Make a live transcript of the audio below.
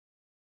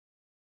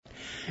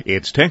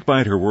It's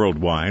TechBiter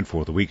Worldwide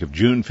for the week of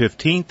June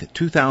 15th,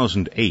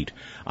 2008.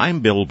 I'm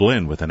Bill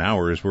Blinn with an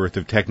hour's worth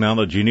of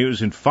technology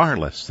news in far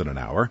less than an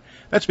hour.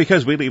 That's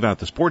because we leave out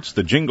the sports,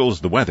 the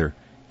jingles, the weather,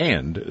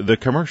 and the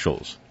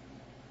commercials.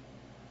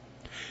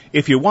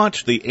 If you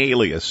watched the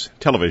Alias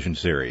television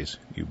series,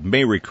 you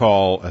may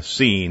recall a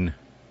scene,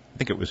 I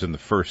think it was in the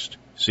first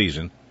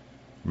season,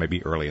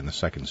 maybe early in the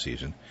second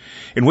season,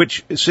 in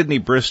which Sydney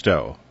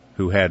Bristow,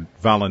 who had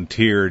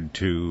volunteered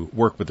to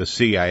work with the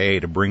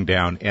CIA to bring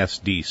down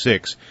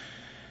SD6,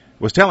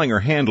 was telling her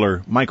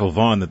handler, Michael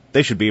Vaughn, that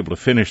they should be able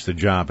to finish the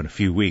job in a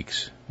few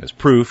weeks. As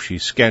proof, she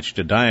sketched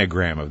a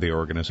diagram of the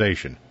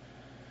organization.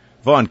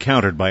 Vaughn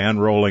countered by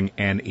unrolling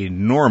an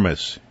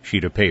enormous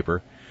sheet of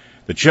paper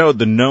that showed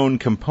the known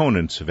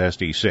components of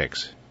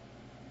SD6.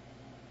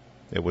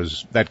 It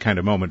was that kind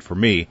of moment for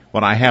me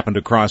when I happened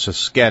across a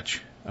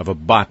sketch of a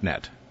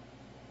botnet.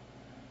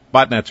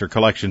 Botnets are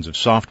collections of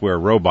software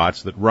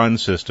robots that run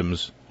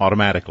systems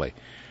automatically.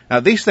 Now,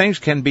 these things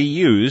can be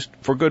used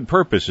for good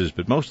purposes,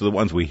 but most of the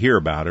ones we hear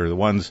about are the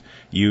ones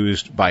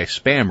used by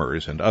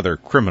spammers and other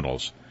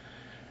criminals.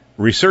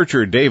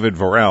 Researcher David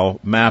Vorel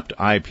mapped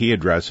IP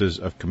addresses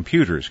of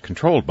computers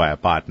controlled by a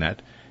botnet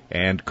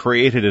and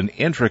created an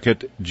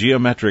intricate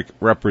geometric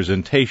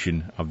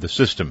representation of the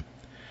system.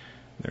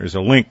 There's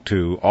a link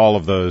to all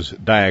of those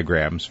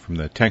diagrams from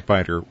the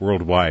TechBiter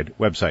Worldwide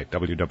website,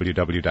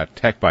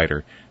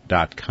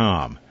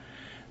 www.techbiter.com.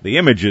 The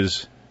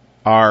images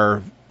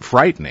are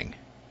frightening,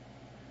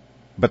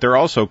 but they're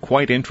also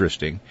quite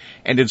interesting,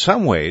 and in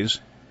some ways,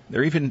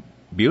 they're even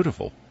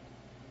beautiful.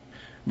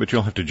 But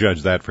you'll have to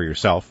judge that for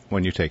yourself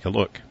when you take a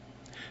look.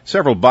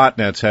 Several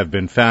botnets have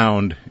been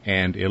found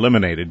and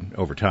eliminated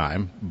over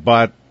time,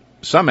 but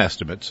some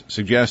estimates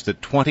suggest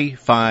that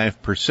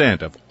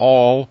 25% of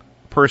all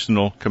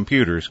personal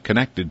computers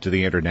connected to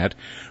the Internet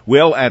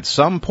will at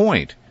some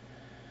point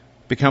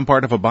become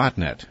part of a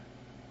botnet.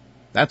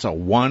 That's a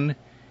 1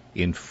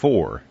 in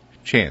 4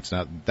 chance.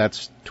 Now,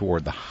 that's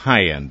toward the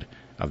high end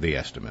of the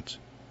estimates.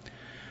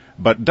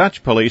 But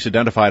Dutch police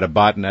identified a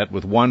botnet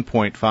with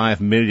 1.5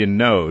 million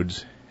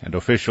nodes, and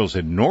officials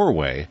in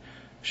Norway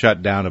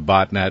shut down a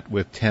botnet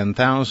with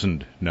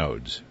 10,000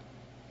 nodes.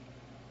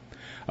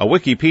 A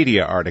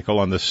Wikipedia article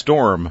on the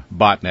Storm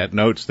botnet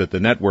notes that the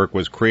network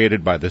was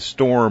created by the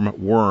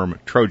Storm Worm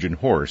Trojan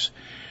horse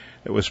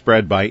that was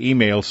spread by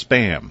email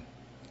spam.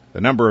 The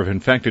number of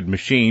infected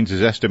machines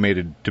is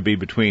estimated to be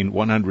between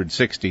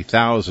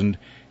 160,000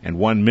 and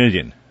 1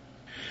 million.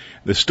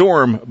 The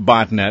Storm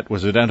botnet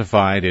was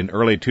identified in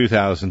early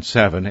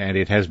 2007, and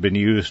it has been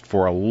used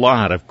for a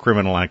lot of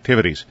criminal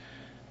activities.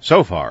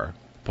 So far,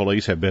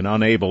 police have been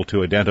unable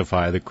to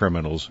identify the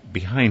criminals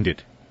behind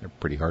it. They're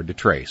pretty hard to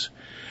trace.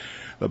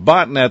 The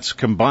botnet's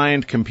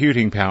combined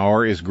computing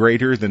power is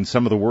greater than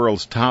some of the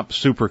world's top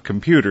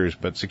supercomputers,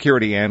 but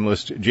security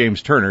analyst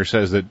James Turner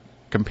says that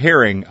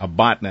comparing a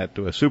botnet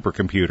to a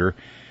supercomputer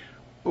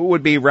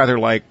would be rather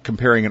like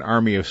comparing an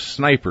army of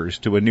snipers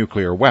to a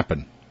nuclear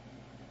weapon.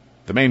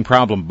 The main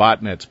problem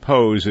botnets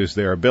pose is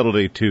their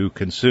ability to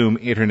consume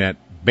Internet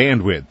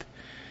bandwidth.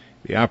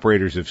 The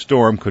operators of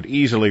Storm could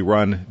easily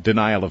run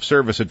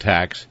denial-of-service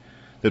attacks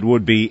that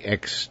would be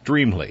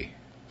extremely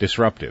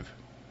disruptive.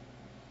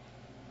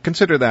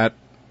 Consider that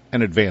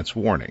an advance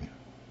warning,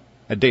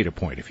 a data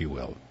point, if you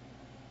will.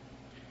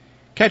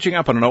 Catching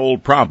up on an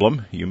old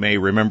problem, you may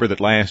remember that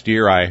last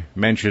year I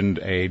mentioned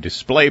a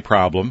display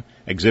problem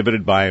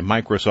exhibited by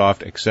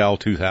Microsoft Excel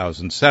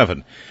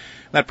 2007.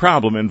 That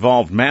problem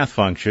involved math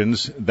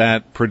functions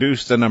that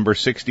produced the number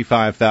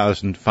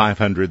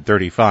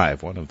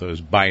 65,535, one of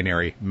those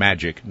binary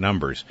magic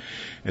numbers.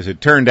 As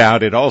it turned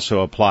out, it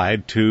also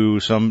applied to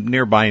some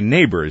nearby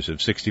neighbors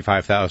of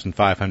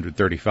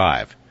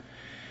 65,535.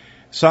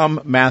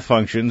 Some math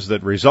functions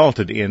that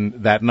resulted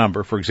in that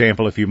number, for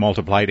example, if you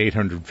multiplied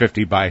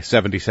 850 by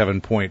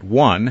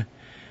 77.1,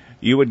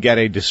 you would get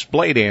a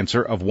displayed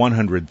answer of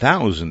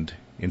 100,000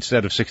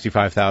 instead of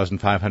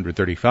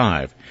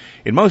 65,535.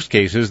 In most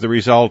cases, the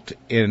result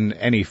in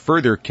any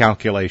further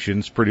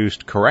calculations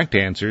produced correct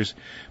answers,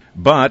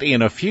 but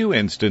in a few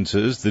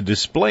instances, the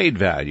displayed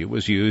value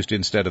was used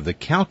instead of the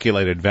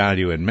calculated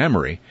value in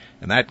memory,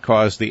 and that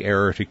caused the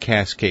error to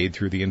cascade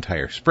through the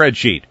entire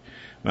spreadsheet.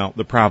 Well,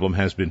 the problem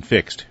has been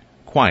fixed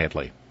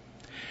quietly.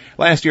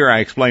 Last year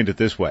I explained it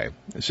this way.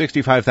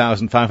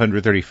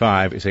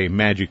 65,535 is a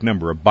magic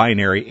number, a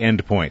binary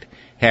endpoint,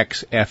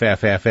 hex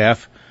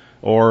FFFF,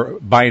 or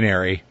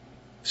binary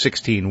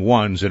 16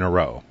 ones in a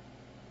row,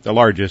 the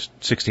largest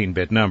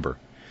 16-bit number.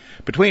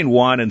 Between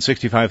 1 and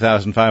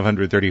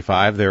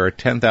 65,535, there are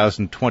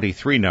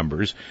 10,023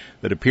 numbers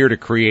that appear to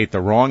create the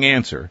wrong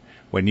answer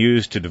when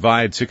used to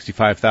divide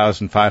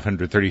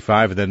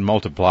 65,535 and then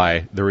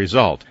multiply the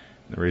result.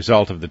 The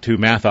result of the two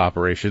math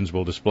operations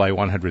will display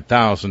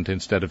 100,000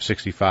 instead of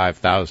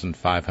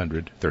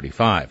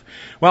 65,535.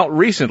 Well,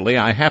 recently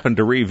I happened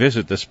to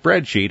revisit the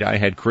spreadsheet I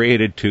had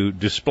created to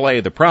display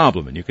the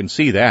problem, and you can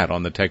see that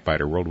on the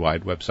TechBiter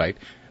Worldwide website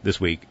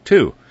this week,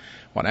 too.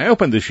 When I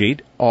opened the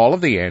sheet, all of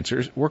the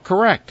answers were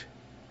correct.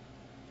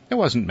 It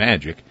wasn't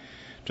magic.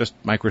 just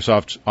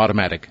Microsoft's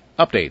automatic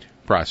update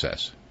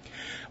process.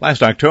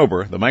 Last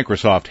October, the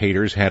Microsoft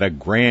haters had a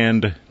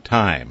grand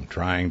time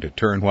trying to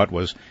turn what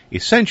was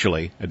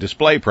essentially a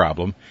display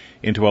problem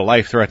into a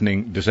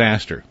life-threatening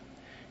disaster.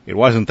 It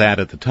wasn't that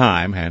at the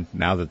time, and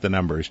now that the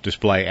numbers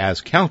display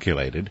as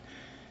calculated,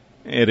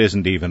 it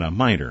isn't even a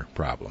minor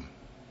problem.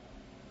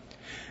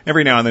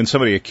 Every now and then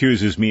somebody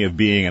accuses me of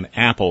being an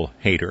Apple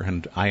hater,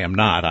 and I am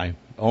not. I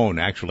own,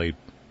 actually,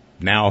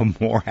 now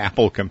more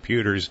Apple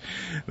computers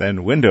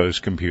than Windows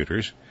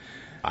computers.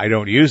 I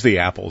don't use the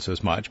Apples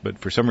as much, but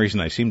for some reason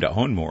I seem to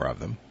own more of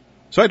them.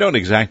 So I don't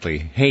exactly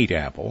hate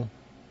Apple.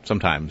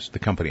 Sometimes the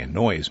company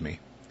annoys me.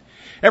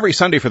 Every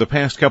Sunday for the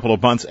past couple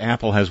of months,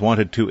 Apple has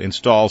wanted to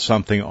install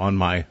something on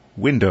my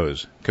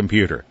Windows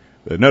computer.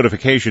 The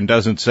notification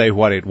doesn't say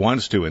what it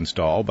wants to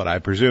install, but I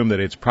presume that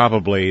it's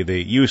probably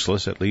the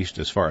useless, at least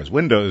as far as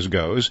Windows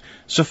goes,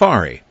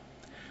 Safari.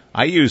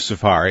 I use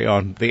Safari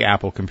on the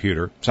Apple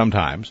computer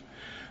sometimes,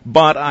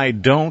 but I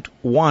don't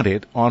want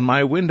it on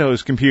my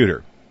Windows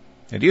computer.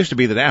 It used to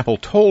be that Apple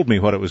told me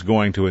what it was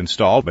going to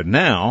install, but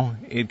now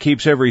it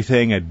keeps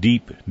everything a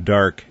deep,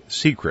 dark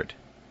secret.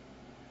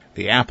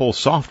 The Apple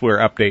software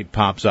update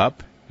pops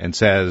up and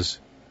says,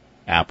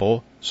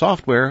 Apple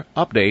software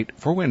update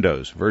for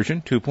Windows,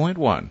 version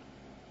 2.1.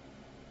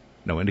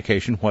 No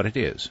indication what it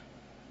is.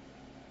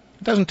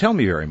 It doesn't tell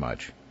me very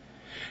much.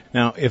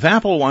 Now, if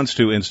Apple wants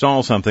to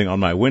install something on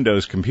my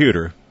Windows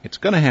computer, it's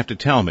going to have to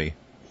tell me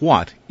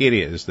what it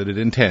is that it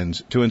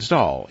intends to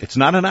install. It's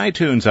not an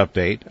iTunes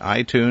update.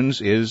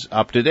 iTunes is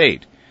up to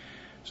date.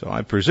 So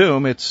I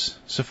presume it's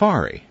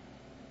Safari.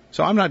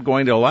 So I'm not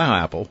going to allow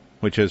Apple,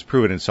 which has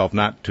proven itself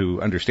not to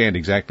understand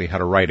exactly how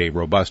to write a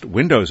robust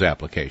Windows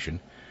application,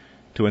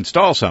 to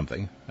install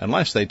something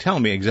unless they tell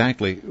me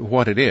exactly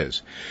what it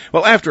is.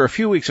 Well, after a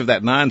few weeks of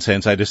that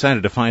nonsense, I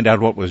decided to find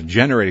out what was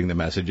generating the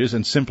messages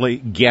and simply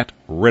get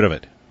rid of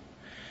it.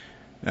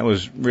 That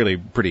was really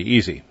pretty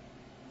easy.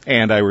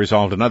 And I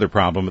resolved another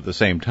problem at the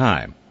same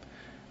time.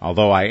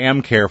 Although I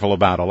am careful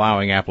about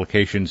allowing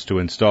applications to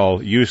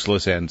install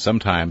useless and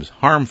sometimes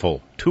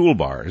harmful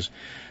toolbars,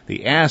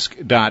 the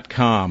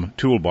Ask.com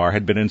toolbar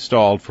had been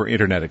installed for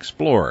Internet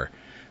Explorer.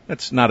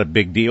 That's not a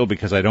big deal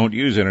because I don't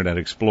use Internet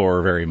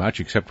Explorer very much,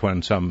 except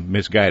when some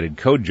misguided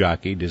code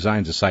jockey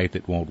designs a site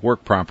that won't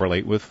work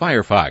properly with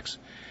Firefox.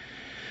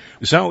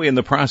 So in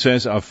the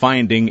process of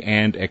finding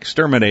and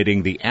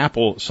exterminating the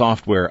Apple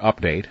software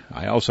update,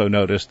 I also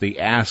noticed the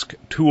Ask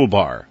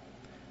toolbar.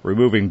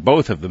 Removing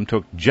both of them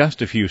took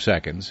just a few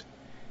seconds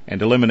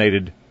and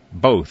eliminated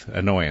both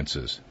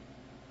annoyances.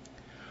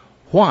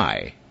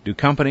 Why do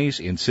companies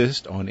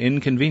insist on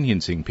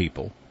inconveniencing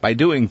people by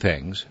doing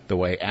things the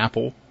way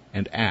Apple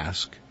and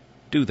Ask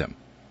do them?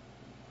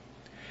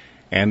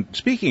 And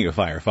speaking of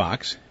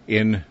Firefox,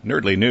 in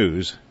Nerdly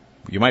News,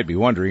 you might be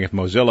wondering if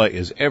Mozilla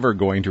is ever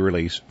going to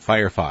release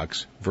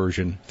Firefox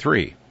version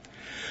 3.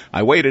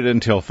 I waited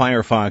until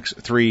Firefox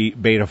 3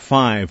 Beta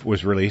 5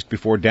 was released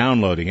before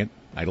downloading it.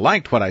 I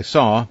liked what I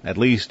saw, at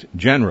least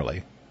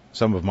generally.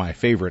 Some of my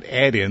favorite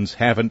add-ins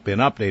haven't been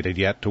updated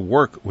yet to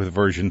work with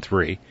version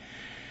 3.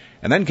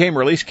 And then came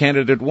Release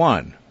Candidate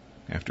 1.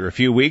 After a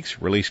few weeks,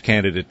 Release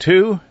Candidate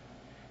 2.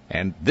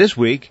 And this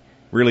week,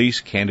 Release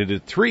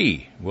Candidate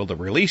 3. Will the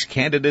release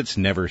candidates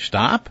never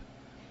stop?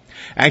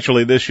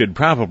 Actually, this should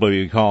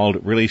probably be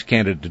called Release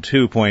Candidate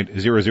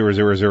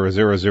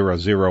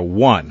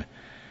 2.000000001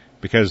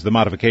 because the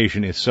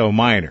modification is so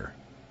minor.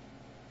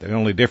 The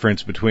only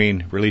difference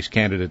between Release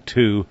Candidate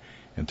 2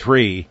 and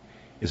 3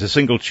 is a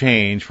single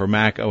change for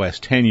Mac OS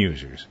X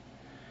users.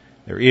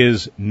 There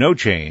is no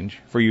change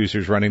for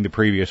users running the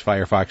previous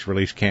Firefox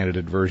Release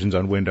Candidate versions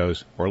on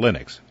Windows or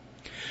Linux.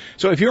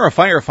 So if you're a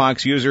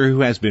Firefox user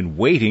who has been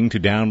waiting to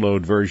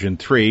download version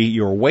 3,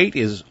 your wait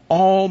is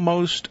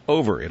almost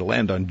over. It'll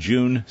end on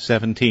June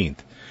 17th.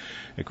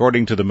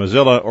 According to the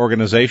Mozilla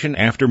organization,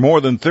 after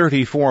more than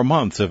 34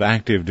 months of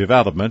active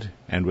development,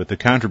 and with the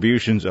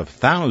contributions of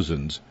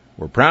thousands,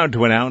 we're proud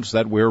to announce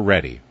that we're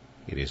ready.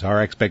 It is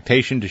our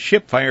expectation to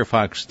ship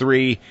Firefox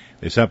 3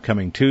 this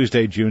upcoming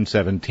Tuesday, June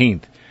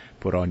 17th.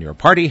 Put on your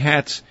party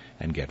hats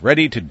and get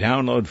ready to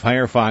download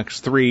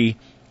Firefox 3,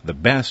 the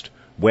best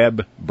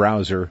web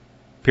browser,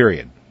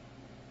 period.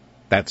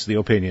 That's the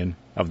opinion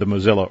of the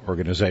Mozilla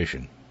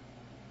organization.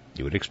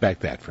 You would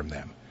expect that from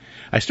them.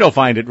 I still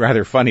find it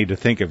rather funny to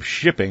think of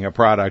shipping a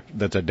product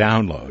that's a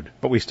download,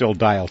 but we still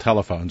dial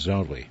telephones,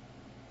 don't we?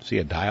 See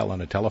a dial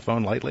on a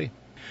telephone lately?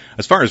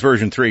 As far as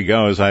version 3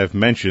 goes, I've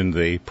mentioned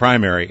the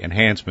primary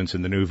enhancements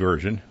in the new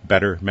version: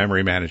 better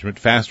memory management,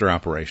 faster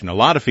operation, a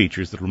lot of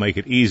features that will make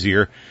it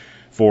easier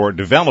for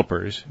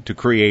developers to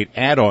create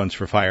add-ons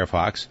for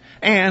Firefox,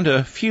 and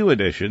a few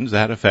additions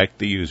that affect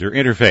the user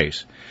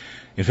interface.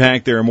 In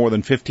fact, there are more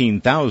than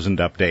 15,000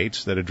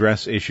 updates that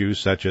address issues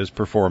such as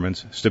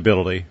performance,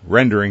 stability,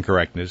 rendering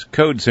correctness,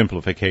 code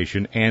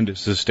simplification, and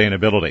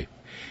sustainability.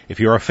 If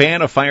you're a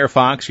fan of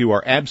Firefox, you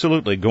are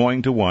absolutely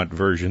going to want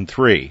version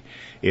 3.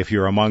 If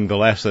you're among the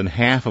less than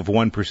half of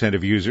 1%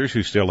 of users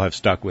who still have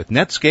stuck with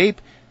Netscape,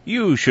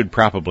 you should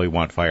probably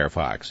want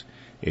Firefox.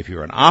 If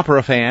you're an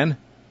Opera fan,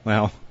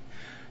 well,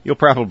 you'll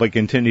probably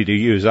continue to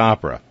use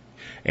Opera.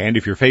 And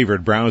if your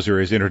favorite browser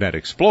is Internet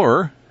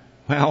Explorer,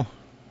 well,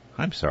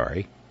 I'm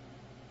sorry.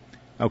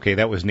 Okay,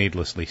 that was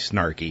needlessly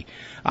snarky.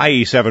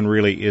 IE7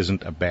 really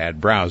isn't a bad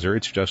browser,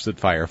 it's just that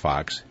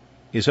Firefox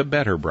is a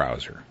better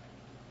browser.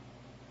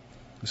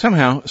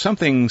 Somehow,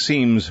 something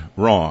seems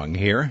wrong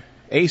here.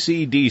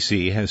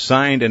 AC/DC has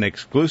signed an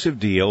exclusive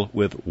deal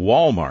with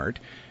Walmart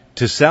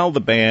to sell the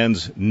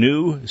band's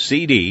new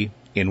CD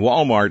in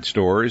Walmart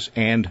stores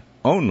and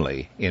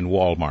only in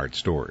Walmart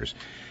stores.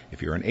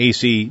 If you're an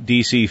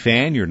AC/DC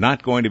fan, you're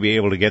not going to be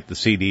able to get the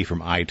CD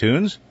from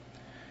iTunes.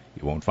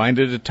 You won't find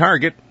it at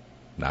Target,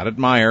 not at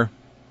Meijer,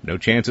 no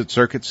chance at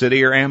Circuit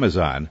City or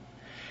Amazon.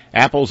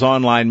 Apple's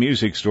online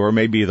music store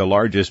may be the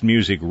largest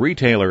music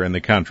retailer in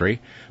the country,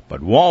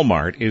 but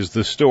Walmart is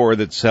the store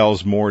that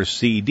sells more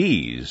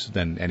CDs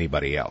than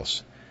anybody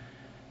else.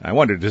 I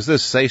wonder, does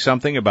this say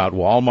something about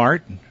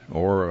Walmart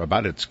or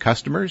about its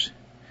customers?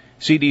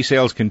 CD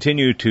sales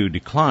continue to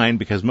decline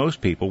because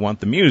most people want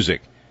the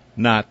music,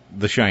 not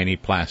the shiny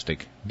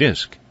plastic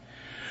disc.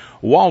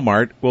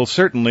 Walmart will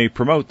certainly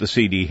promote the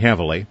CD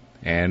heavily,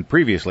 and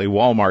previously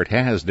Walmart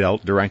has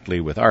dealt directly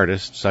with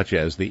artists such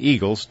as the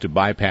Eagles to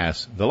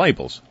bypass the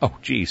labels. Oh,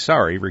 gee,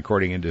 sorry,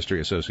 Recording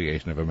Industry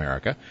Association of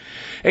America.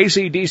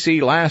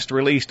 AC/DC last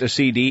released a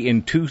CD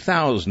in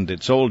 2000.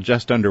 It sold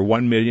just under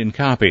 1 million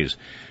copies,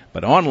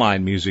 but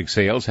online music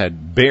sales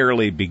had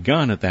barely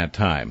begun at that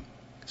time.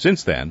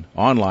 Since then,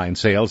 online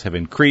sales have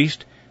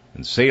increased,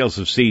 and sales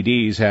of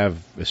CDs have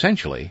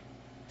essentially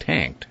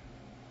tanked.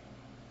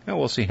 Now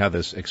we'll see how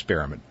this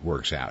experiment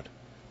works out.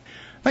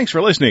 Thanks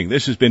for listening.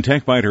 This has been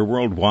TechBiter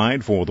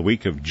Worldwide for the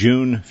week of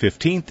June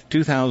 15th,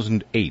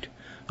 2008.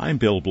 I'm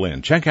Bill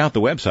Blinn. Check out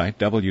the website,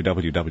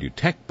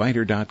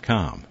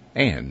 www.techbiter.com,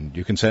 and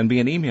you can send me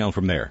an email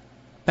from there.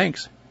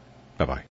 Thanks. Bye-bye.